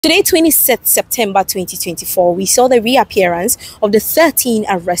Today, 26th September 2024, we saw the reappearance of the 13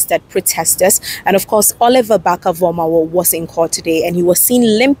 arrested protesters. And of course, Oliver Barker-Vormawor was in court today and he was seen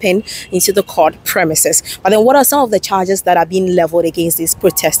limping into the court premises. But then what are some of the charges that are being leveled against these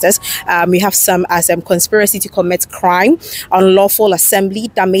protesters? We have some as conspiracy to commit crime, unlawful assembly,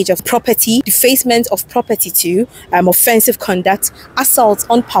 damage of property, defacement of property too, offensive conduct, assault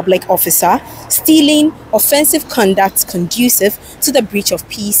on public officer, stealing, offensive conduct conducive to the breach of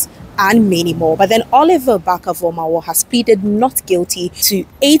peace, and many more. But then Oliver Barker-Vormawor has pleaded not guilty to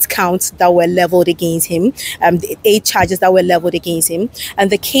 8 counts that were leveled against him, the 8 charges that were leveled against him, and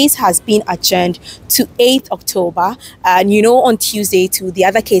the case has been adjourned to 8th October. And on Tuesday to the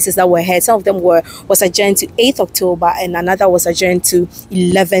other cases that were heard, some of them was adjourned to 8th October and another was adjourned to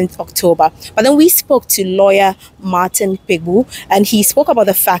 11th October. But then we spoke to lawyer Martin Kpebu, and he spoke about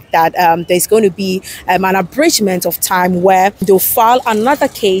the fact that there's going to be an abridgment of time where they'll file another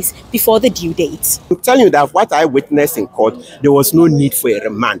case before the due date. I'm telling you that what I witnessed in court, there was no need for a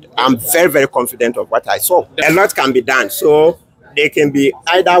remand. I'm very, very confident of what I saw. A lot can be done. So there can be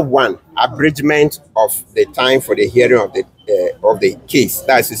either one, abridgment of the time for the hearing of the case.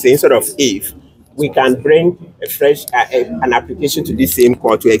 That's to say, instead of if, we can bring a fresh an application to the same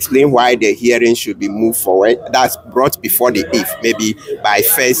court to explain why the hearing should be moved forward. That's brought before the if, maybe by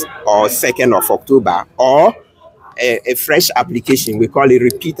 1st or 2nd of October, or a fresh application, we call it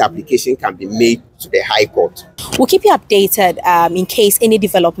repeat application, can be made to the High Court. We'll keep you updated in case any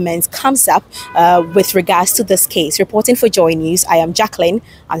developments comes up with regards to this case. Reporting for JoyNews, I am Jacqueline,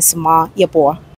 Ansomah, Yeboah.